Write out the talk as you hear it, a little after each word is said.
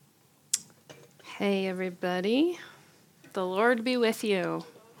Hey, everybody. The Lord be with you.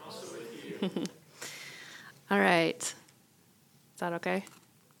 Also with you. All right. Is that okay?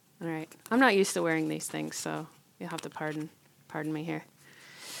 All right. I'm not used to wearing these things, so you'll have to pardon me here.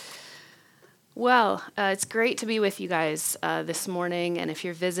 Well, it's great to be with you guys this morning, and if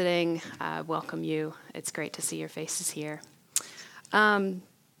you're visiting, welcome you. It's great to see your faces here.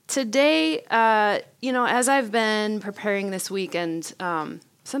 Today, as I've been preparing this weekend,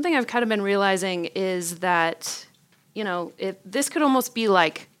 something I've kind of been realizing is that, this could almost be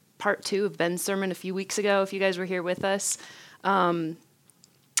like part 2 of Ben's sermon a few weeks ago, if you guys were here with us.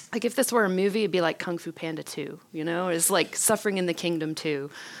 Like if this were a movie, it'd be like Kung Fu Panda 2, It's like Suffering in the Kingdom 2.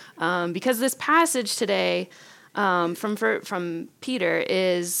 Because this passage today from Peter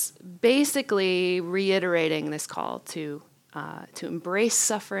is basically reiterating this call to embrace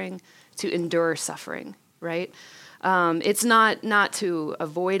suffering, to endure suffering, right? It's not to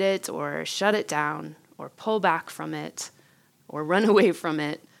avoid it or shut it down or pull back from it or run away from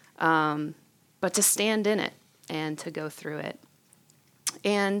it, but to stand in it and to go through it.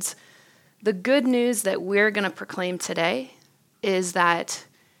 And the good news that we're going to proclaim today is that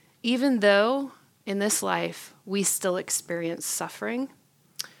even though in this life we still experience suffering,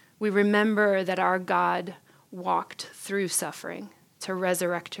 we remember that our God walked through suffering to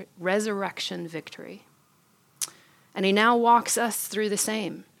resurrection victory. And he now walks us through the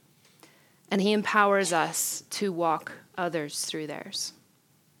same. And he empowers us to walk others through theirs.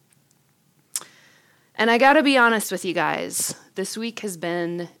 And I got to be honest with you guys, this week has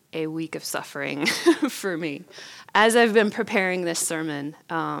been a week of suffering for me. As I've been preparing this sermon,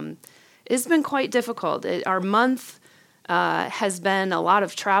 it's been quite difficult. Our month has been a lot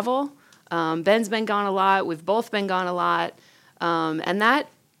of travel. Ben's been gone a lot. We've both been gone a lot. And that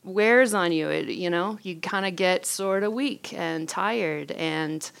wears on you. You kind of get sort of weak and tired.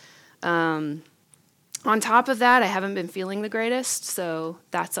 And on top of that, I haven't been feeling the greatest. So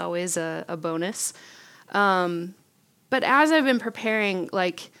that's always a bonus. But as I've been preparing,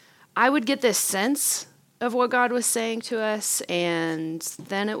 I would get this sense of what God was saying to us, and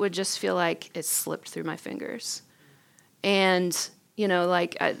then it would just feel like it slipped through my fingers. And,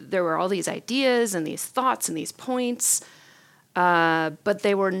 there were all these ideas and these thoughts and these points, but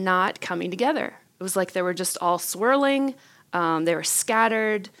they were not coming together. It was like they were just all swirling, they were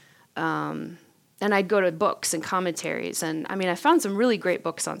scattered, and I'd go to books and commentaries, and I found some really great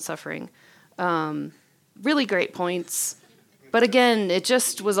books on suffering, really great points. But again, it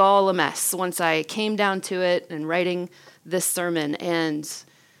just was all a mess once I came down to it and writing this sermon. And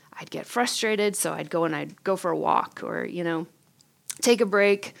I'd get frustrated, so I'd go for a walk or, take a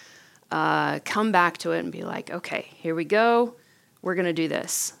break, come back to it and be like, okay, here we go. We're going to do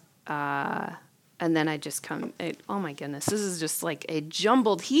this. And then I just oh my goodness, this is just like a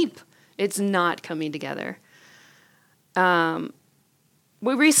jumbled heap. It's not coming together.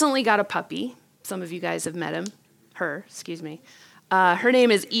 We recently got a puppy. Some of you guys have met her. Her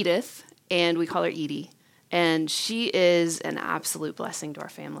name is Edith, and we call her Edie. And she is an absolute blessing to our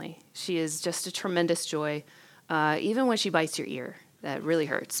family. She is just a tremendous joy, even when she bites your ear. That really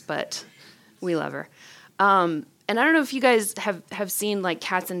hurts, but we love her. And I don't know if you guys have seen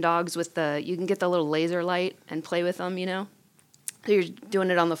cats and dogs with you can get the little laser light and play with them, So you're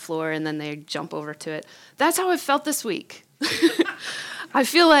doing it on the floor, and then they jump over to it. That's how I felt this week. I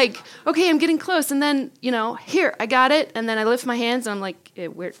feel like, okay, I'm getting close, and then, here, I got it, and then I lift my hands, and I'm like,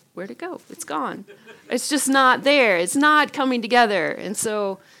 where'd it go? It's gone. It's just not there. It's not coming together. And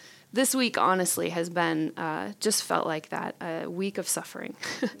so this week, honestly, has been, just felt like that, a week of suffering.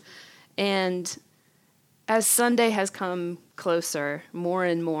 And as Sunday has come closer, more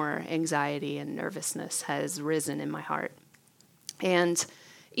and more anxiety and nervousness has risen in my heart. And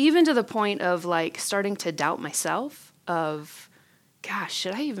even to the point of, starting to doubt myself of, gosh,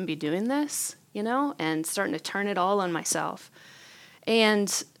 should I even be doing this? And starting to turn it all on myself.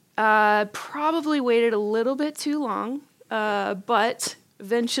 And probably waited a little bit too long, but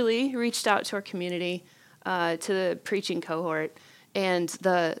eventually reached out to our community, to the preaching cohort. And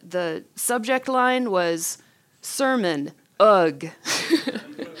the subject line was sermon, ugh.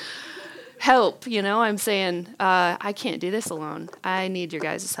 Help, I'm saying, I can't do this alone. I need your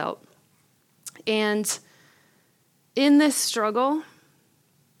guys' help. And in this struggle,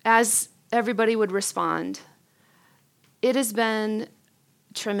 as everybody would respond, it has been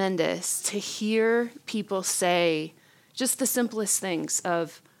tremendous to hear people say just the simplest things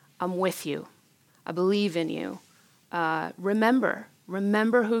of, I'm with you. I believe in you. Remember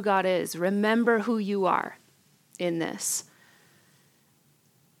who God is. Remember who you are in this.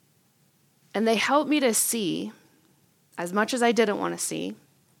 And they helped me to see, as much as I didn't want to see,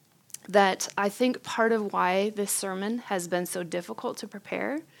 that I think part of why this sermon has been so difficult to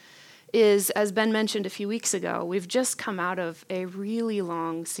prepare is, as Ben mentioned a few weeks ago, we've just come out of a really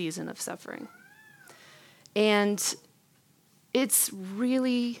long season of suffering. And it's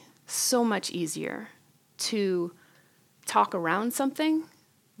really so much easier to talk around something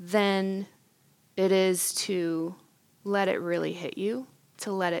than it is to let it really hit you,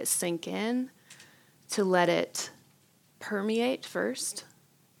 to let it sink in, to let it permeate first,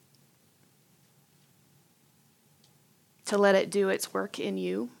 to let it do its work in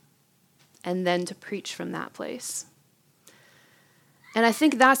you, and then to preach from that place. And I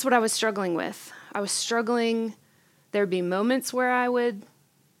think that's what I was struggling with. I was struggling. There'd be moments where I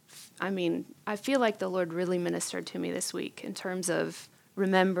feel like the Lord really ministered to me this week in terms of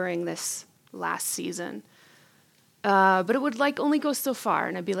remembering this last season. But it would only go so far,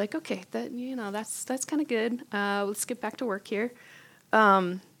 and I'd be like, okay, that's kind of good. Let's get back to work here.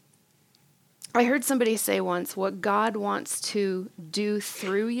 I heard somebody say once, what God wants to do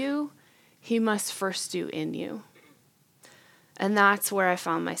through you, he must first do in you. And that's where I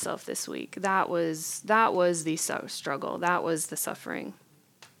found myself this week. That was the struggle. That was the suffering.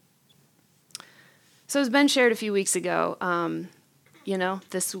 So as Ben shared a few weeks ago,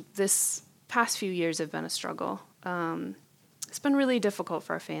 this past few years have been a struggle. It's been really difficult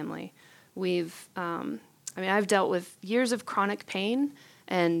for our family. I've dealt with years of chronic pain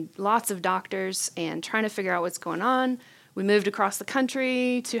and lots of doctors and trying to figure out what's going on. We moved across the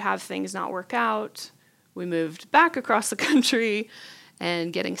country to have things not work out. We moved back across the country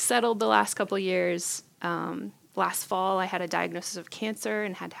and getting settled the last couple of years. Last fall, I had a diagnosis of cancer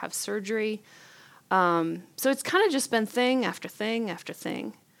and had to have surgery. So it's kind of just been thing after thing after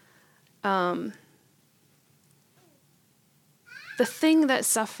thing. The thing that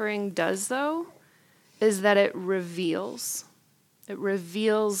suffering does, though, is that it reveals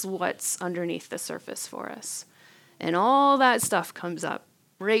what's underneath the surface for us. And all that stuff comes up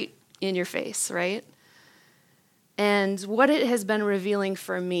right in your face, right? And what it has been revealing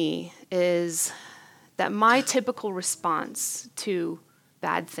for me is that my typical response to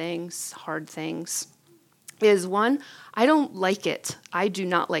bad things, hard things, is one, I don't like it. I do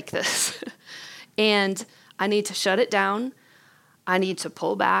not like this. And I need to shut it down. I need to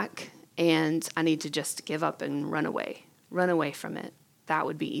pull back, and I need to just give up and run away from it. That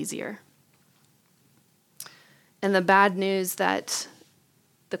would be easier. And the bad news that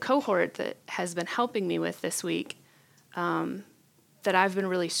the cohort that has been helping me with this week, that I've been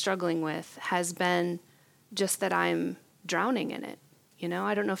really struggling with, has been just that I'm drowning in it.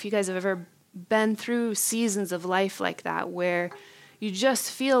 I don't know if you guys have ever been through seasons of life like that where you just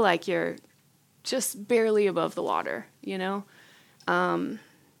feel like you're just barely above the water,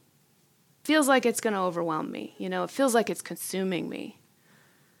 feels like it's going to overwhelm me. It feels like it's consuming me.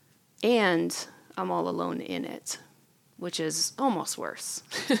 And I'm all alone in it, which is almost worse,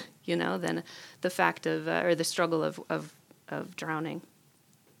 than the fact of, or the struggle of drowning.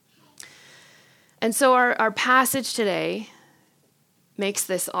 And so our passage today makes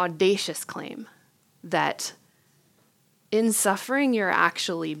this audacious claim that in suffering, you're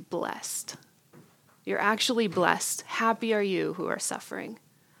actually blessed. You're actually blessed. Happy are you who are suffering.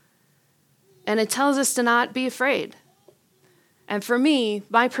 And it tells us to not be afraid. And for me,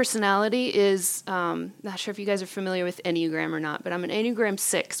 my personality is, not sure if you guys are familiar with Enneagram or not, but I'm an Enneagram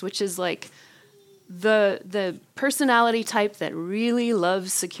 6, which is like the personality type that really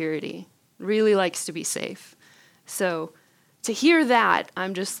loves security, really likes to be safe. So to hear that,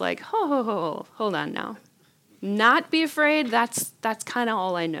 I'm just like, hold on now. Not be afraid, that's kind of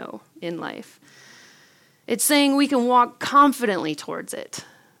all I know in life. It's saying we can walk confidently towards it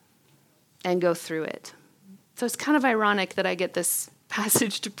and go through it. So it's kind of ironic that I get this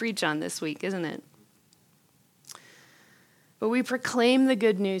passage to preach on this week, isn't it? But we proclaim the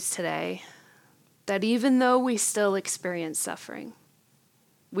good news today that even though we still experience suffering,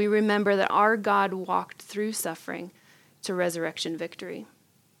 we remember that our God walked through suffering to resurrection victory.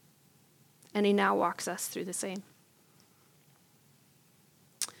 And he now walks us through the same.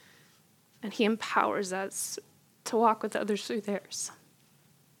 And he empowers us to walk with others through theirs.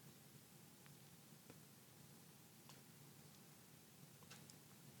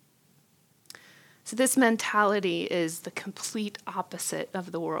 So this mentality is the complete opposite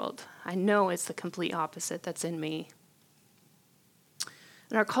of the world. I know it's the complete opposite that's in me.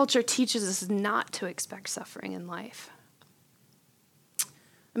 And our culture teaches us not to expect suffering in life.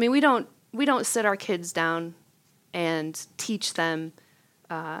 I mean, we don't sit our kids down and teach them,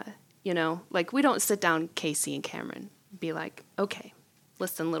 we don't sit down Casey and Cameron and be like, okay,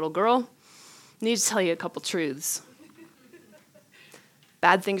 listen, little girl, I need to tell you a couple truths.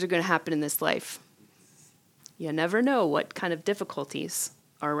 Bad things are going to happen in this life. You never know what kind of difficulties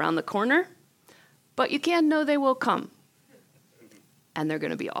are around the corner, but you can know they will come. And they're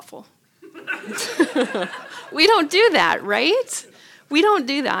going to be awful. We don't do that, right? We don't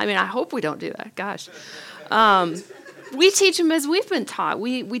do that. I mean, I hope we don't do that. Gosh. We teach them as we've been taught.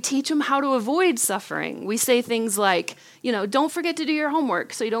 We teach them how to avoid suffering. We say things like, don't forget to do your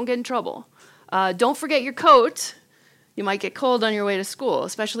homework so you don't get in trouble. Don't forget your coat. You might get cold on your way to school,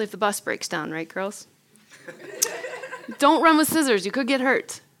 especially if the bus breaks down, right, girls? Don't run with scissors. You could get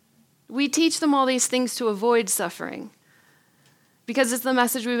hurt. We teach them all these things to avoid suffering because it's the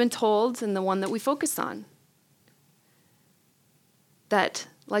message we've been told and the one that we focus on. That,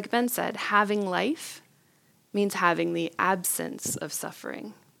 like Ben said, having life means having the absence of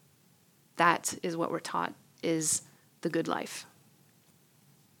suffering. That is what we're taught is the good life.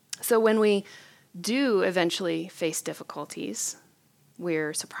 So when we do eventually face difficulties,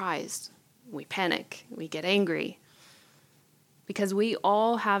 we're surprised, we panic, we get angry, because we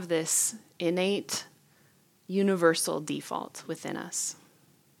all have this innate, universal default within us,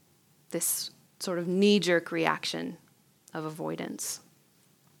 this sort of knee-jerk reaction of avoidance.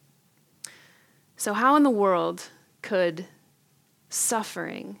 So how in the world could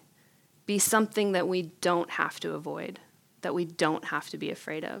suffering be something that we don't have to avoid, that we don't have to be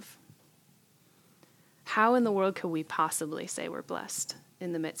afraid of? How in the world could we possibly say we're blessed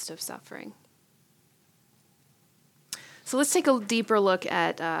in the midst of suffering? So let's take a deeper look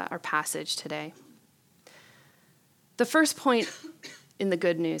at our passage today. The first point in the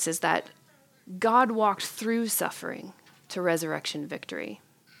good news is that God walked through suffering to resurrection victory.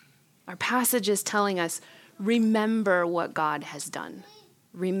 Our passage is telling us, remember what God has done.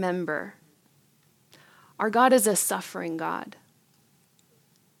 Remember. Our God is a suffering God.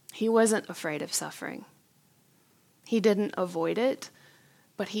 He wasn't afraid of suffering. He didn't avoid it,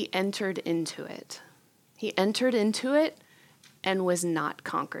 but he entered into it. He entered into it and was not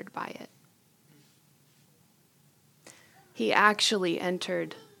conquered by it. He actually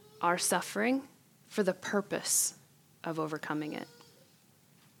entered our suffering for the purpose of overcoming it.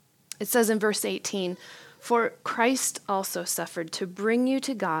 It says in verse 18, "For Christ also suffered to bring you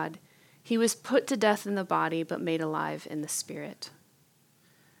to God. He was put to death in the body, but made alive in the spirit."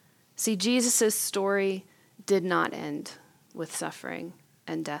 See, Jesus' story did not end with suffering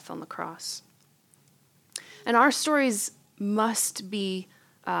and death on the cross. And our stories must be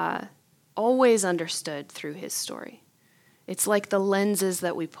always understood through his story. It's like the lenses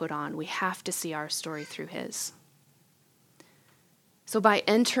that we put on. We have to see our story through his. So by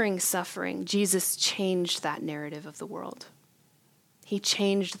entering suffering, Jesus changed that narrative of the world. He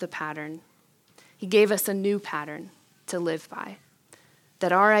changed the pattern. He gave us a new pattern to live by,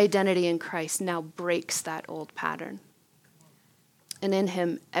 that our identity in Christ now breaks that old pattern. And in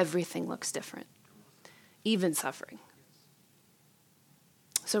him, everything looks different, even suffering.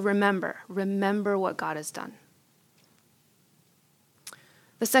 So remember what God has done.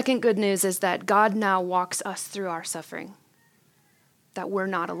 The second good news is that God now walks us through our suffering, that we're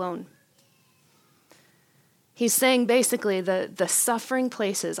not alone. He's saying basically the suffering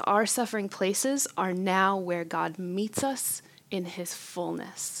places, our suffering places, are now where God meets us in his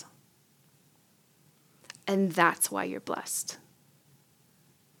fullness. And that's why you're blessed.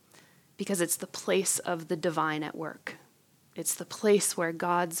 Because it's the place of the divine at work. It's the place where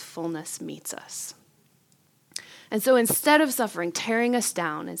God's fullness meets us. And so instead of suffering tearing us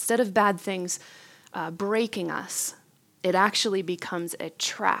down, instead of bad things breaking us, it actually becomes a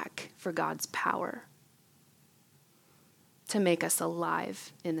track for God's power to make us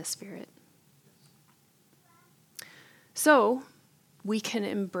alive in the Spirit. So we can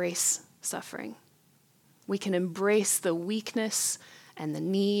embrace suffering. We can embrace the weakness and the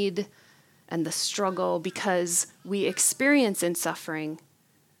need and the struggle because we experience in suffering,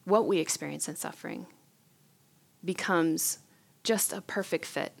 what we experience in suffering becomes just a perfect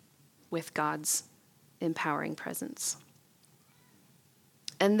fit with God's empowering presence.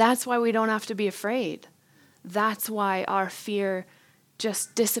 And that's why we don't have to be afraid. That's why our fear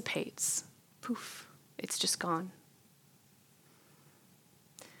just dissipates. Poof, it's just gone.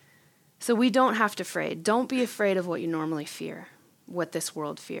 So we don't have to afraid. Don't be afraid of what you normally fear, what this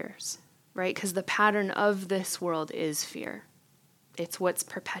world fears, right? Because the pattern of this world is fear. It's what's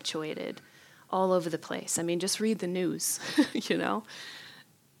perpetuated all over the place. I mean, just read the news,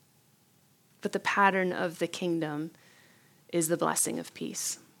 But the pattern of the kingdom is the blessing of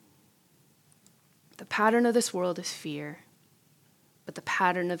peace. The pattern of this world is fear, but the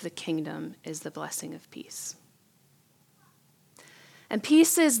pattern of the kingdom is the blessing of peace. And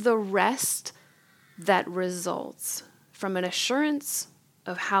peace is the rest that results from an assurance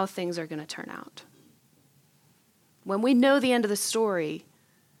of how things are going to turn out. When we know the end of the story,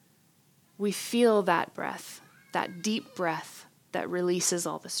 we feel that breath, that deep breath that releases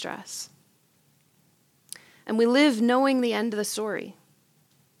all the stress. And we live knowing the end of the story.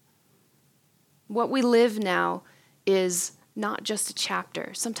 What we live now is not just a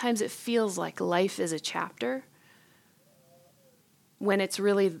chapter. Sometimes it feels like life is a chapter when it's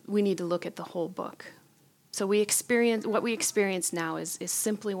really, we need to look at the whole book. So what we experience now is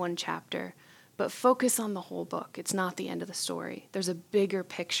simply one chapter, but focus on the whole book. It's not the end of the story. There's a bigger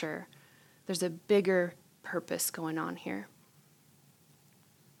picture. There's a bigger purpose going on here.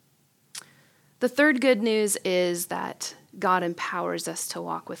 The third good news is that God empowers us to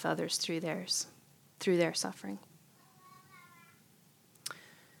walk with others through their suffering.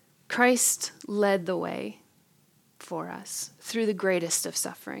 Christ led the way for us through the greatest of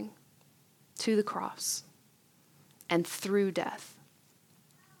suffering, to the cross, and through death.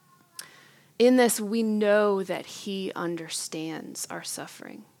 In this, we know that he understands our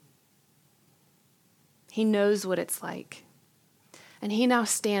suffering. He knows what it's like. And he now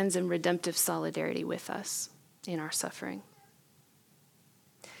stands in redemptive solidarity with us in our suffering.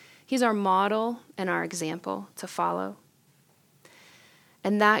 He's our model and our example to follow.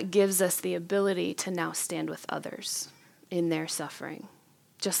 And that gives us the ability to now stand with others in their suffering,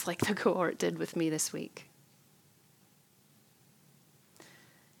 just like the cohort did with me this week.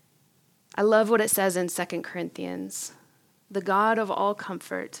 I love what it says in 2 Corinthians. The God of all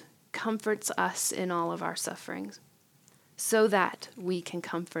comfort comforts us in all of our sufferings, so that we can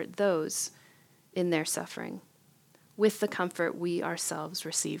comfort those in their suffering with the comfort we ourselves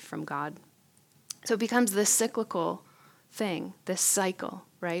receive from God. So it becomes this cyclical thing, this cycle,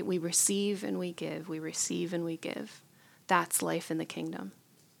 right? We receive and we give, we receive and we give. That's life in the kingdom.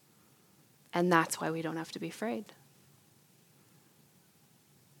 And that's why we don't have to be afraid.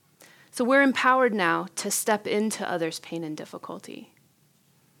 So we're empowered now to step into others' pain and difficulty.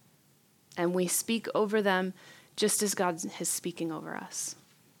 And we speak over them just as God is speaking over us.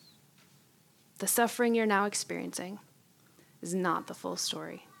 The suffering you're now experiencing is not the full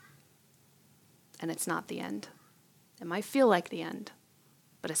story. And it's not the end. It might feel like the end,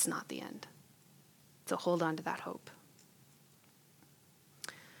 but it's not the end. So hold on to that hope.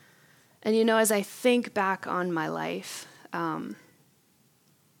 And as I think back on my life, the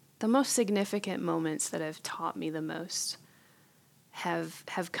most significant moments that have taught me the most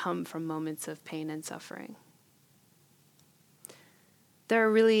have come from moments of pain and suffering. There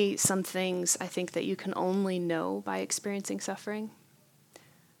are really some things I think that you can only know by experiencing suffering.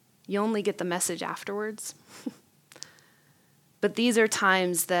 You only get the message afterwards. But these are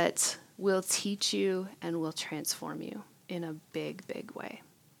times that will teach you and will transform you in a big, big way.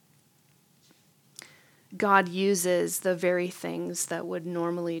 God uses the very things that would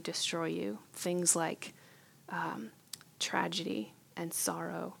normally destroy you, things like tragedy and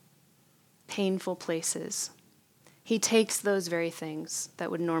sorrow, painful places. He takes those very things that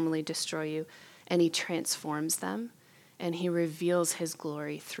would normally destroy you and he transforms them and he reveals his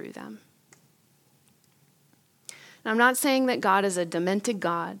glory through them. Now, I'm not saying that God is a demented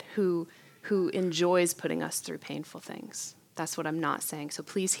God who enjoys putting us through painful things. That's what I'm not saying, so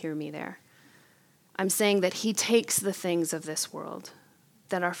please hear me there. I'm saying that he takes the things of this world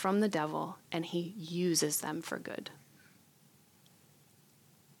that are from the devil and he uses them for good.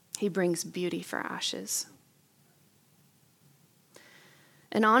 He brings beauty for ashes.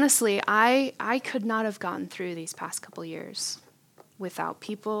 And honestly, I could not have gotten through these past couple years without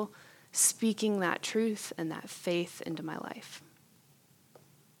people speaking that truth and that faith into my life.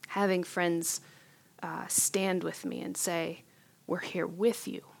 Having friends stand with me and say, we're here with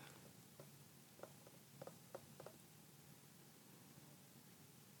you.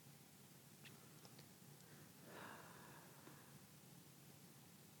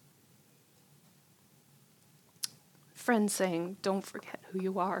 Friends saying, don't forget who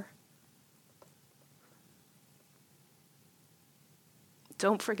you are.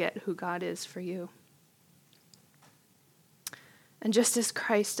 Don't forget who God is for you. And just as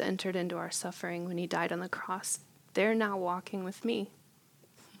Christ entered into our suffering when he died on the cross, they're now walking with me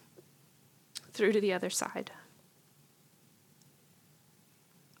through to the other side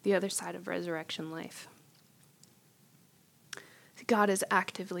of resurrection life. God is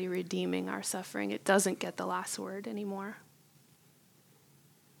actively redeeming our suffering. It doesn't get the last word anymore.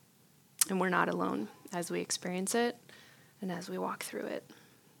 And we're not alone as we experience it and as we walk through it.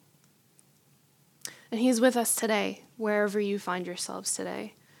 And he's with us today, wherever you find yourselves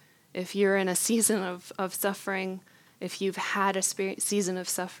today. If you're in a season of suffering, if you've had a season of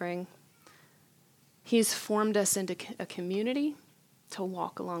suffering, he's formed us into a community to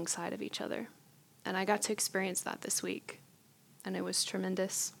walk alongside of each other. And I got to experience that this week, and it was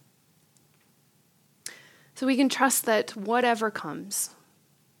tremendous. So we can trust that whatever comes,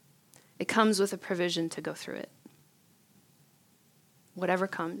 it comes with a provision to go through it. Whatever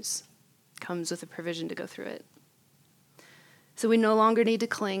comes with a provision to go through it. So we no longer need to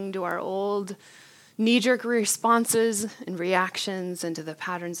cling to our old knee-jerk responses and reactions and to the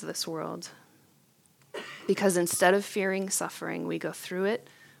patterns of this world. Because instead of fearing suffering, we go through it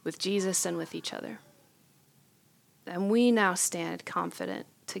with Jesus and with each other. And we now stand confident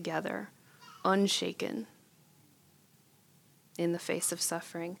together, unshaken in the face of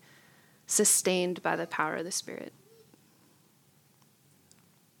suffering, sustained by the power of the Spirit.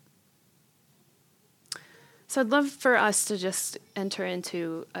 So I'd love for us to just enter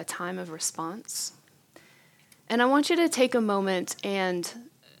into a time of response. And I want you to take a moment and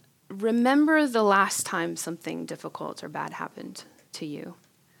remember the last time something difficult or bad happened to you.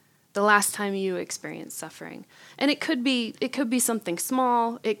 The last time you experienced suffering. And it could be something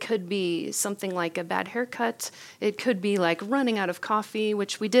small. It could be something like a bad haircut. It could be like running out of coffee,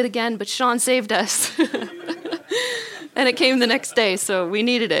 which we did again, but Sean saved us. And it came the next day, so we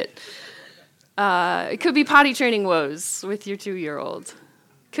needed it. It could be potty training woes with your 2-year-old.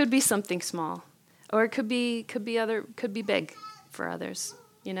 Could be something small. Or it could be big for others.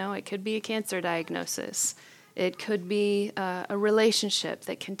 You know, it could be a cancer diagnosis. It could be a relationship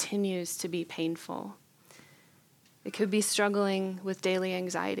that continues to be painful. It could be struggling with daily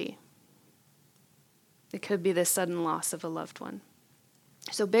anxiety. It could be the sudden loss of a loved one.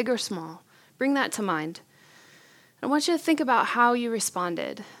 So big or small, bring that to mind. I want you to think about how you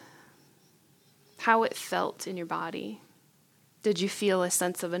responded, how it felt in your body. Did you feel a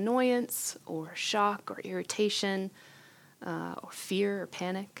sense of annoyance or shock or irritation or fear or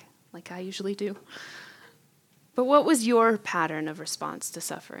panic, like I usually do? But what was your pattern of response to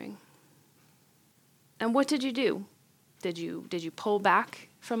suffering? And what did you do? Did you pull back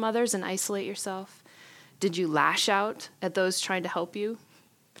from others and isolate yourself? Did you lash out at those trying to help you?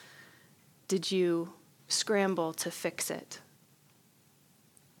 Did you scramble to fix it?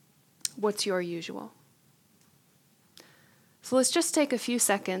 What's your usual? So let's just take a few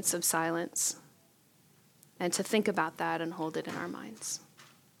seconds of silence and to think about that and hold it in our minds.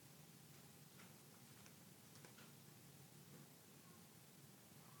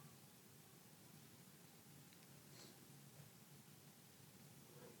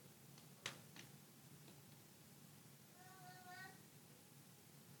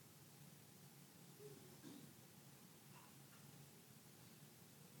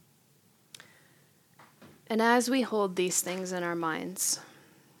 And as we hold these things in our minds,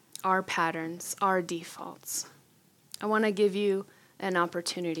 our patterns, our defaults, I want to give you an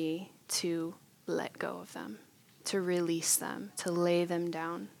opportunity to let go of them, to release them, to lay them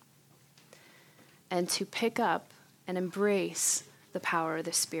down, and to pick up and embrace the power of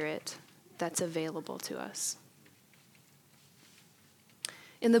the Spirit that's available to us.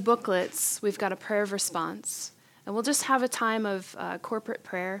 In the booklets, we've got a prayer of response, and we'll just have a time of corporate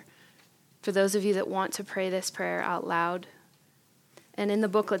prayer for those of you that want to pray this prayer out loud. And in the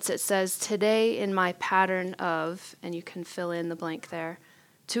booklets it says, today in my pattern of, and you can fill in the blank there,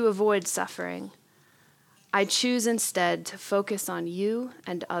 to avoid suffering, I choose instead to focus on you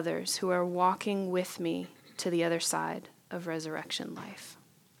and others who are walking with me to the other side of resurrection life.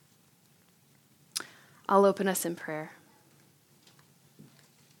 I'll open us in prayer.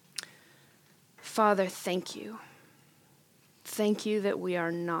 Father, thank you. Thank you that we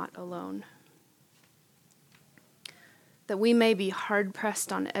are not alone. That we may be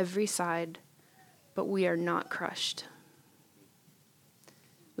hard-pressed on every side, but we are not crushed.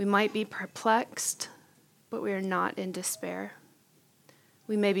 We might be perplexed, but we are not in despair.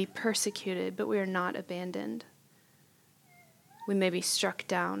 We may be persecuted, but we are not abandoned. We may be struck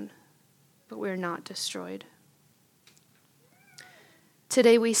down, but we are not destroyed.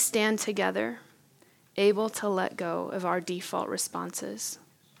 Today we stand together, able to let go of our default responses,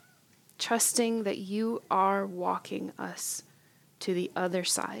 trusting that you are walking us to the other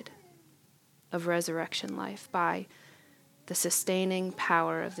side of resurrection life by the sustaining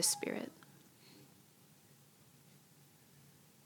power of the Spirit.